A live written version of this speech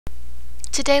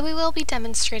Today we will be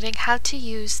demonstrating how to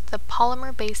use the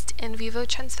polymer-based in vivo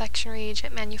transfection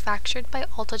reagent manufactured by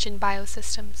Altogen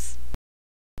Biosystems.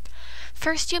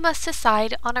 First, you must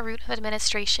decide on a route of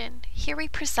administration. Here we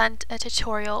present a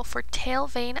tutorial for tail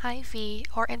vein IV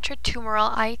or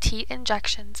intratumoral IT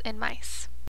injections in mice.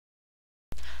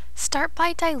 Start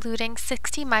by diluting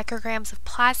 60 micrograms of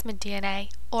plasmid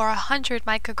DNA or 100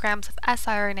 micrograms of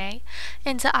siRNA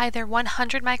into either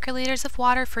 100 microliters of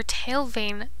water for tail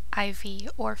vein IV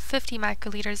or 50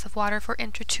 microliters of water for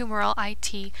intratumoral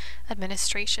IT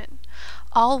administration.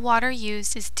 All water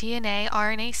used is DNA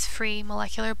RNase-free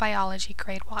molecular biology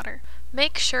grade water.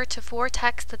 Make sure to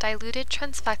vortex the diluted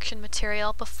transfection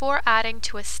material before adding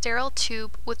to a sterile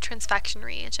tube with transfection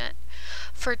reagent.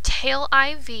 For tail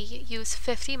IV, use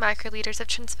 50 microliters of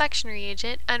transfection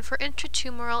reagent, and for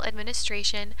intratumoral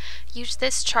administration, use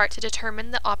this chart to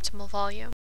determine the optimal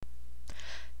volume.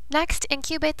 Next,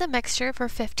 incubate the mixture for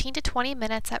 15 to 20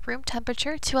 minutes at room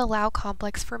temperature to allow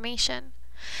complex formation.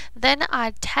 Then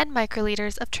add 10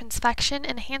 microliters of transfection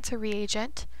enhancer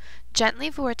reagent, gently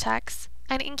vortex,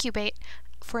 and incubate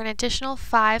for an additional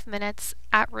 5 minutes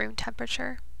at room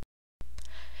temperature.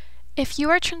 If you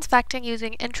are transfecting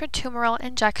using intratumoral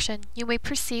injection, you may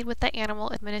proceed with the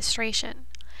animal administration.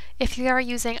 If you are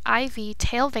using IV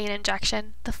tail vein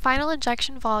injection, the final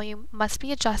injection volume must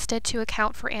be adjusted to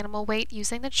account for animal weight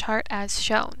using the chart as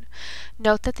shown.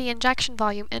 Note that the injection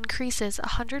volume increases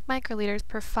 100 microliters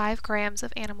per 5 grams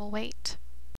of animal weight.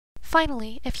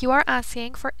 Finally, if you are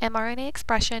assaying for mRNA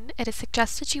expression, it is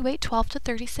suggested you wait 12 to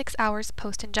 36 hours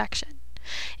post-injection.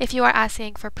 If you are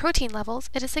assaying for protein levels,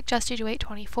 it is suggested you wait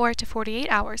 24 to 48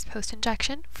 hours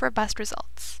post-injection for best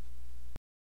results.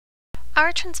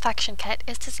 Our transfection kit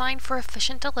is designed for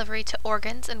efficient delivery to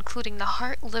organs including the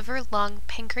heart, liver, lung,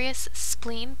 pancreas,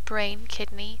 spleen, brain,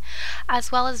 kidney, as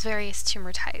well as various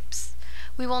tumor types.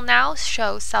 We will now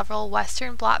show several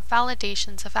Western blot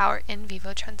validations of our in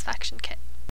vivo transfection kit.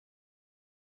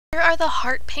 Here are the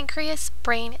heart, pancreas,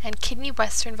 brain, and kidney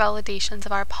Western validations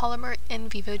of our polymer in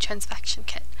vivo transfection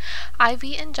kit. IV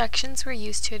injections were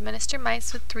used to administer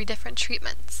mice with 3 different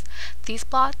treatments. These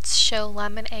blots show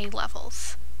lamin A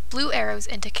levels. Blue arrows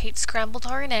indicate scrambled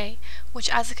RNA, which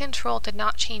as a control did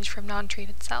not change from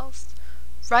non-treated cells.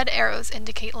 Red arrows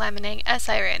indicate lamin A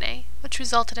siRNA, which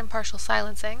resulted in partial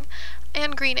silencing,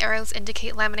 and green arrows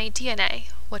indicate lamin A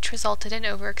DNA, which resulted in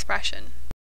overexpression.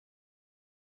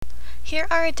 Here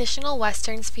are additional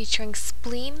Westerns featuring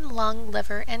spleen, lung,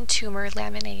 liver, and tumor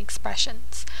lamin A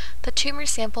expressions. The tumor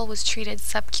sample was treated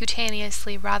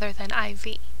subcutaneously rather than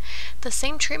IV. The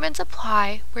same treatments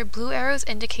apply, where blue arrows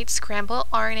indicate scrambled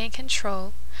RNA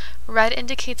control, red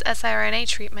indicates siRNA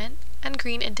treatment, and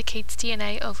green indicates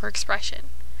DNA overexpression.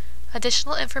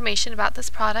 Additional information about this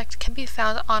product can be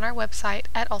found on our website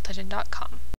at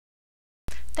altogen.com.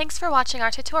 Thanks for watching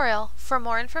our tutorial. For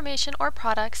more information or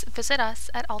products, visit us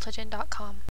at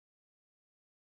altogen.com.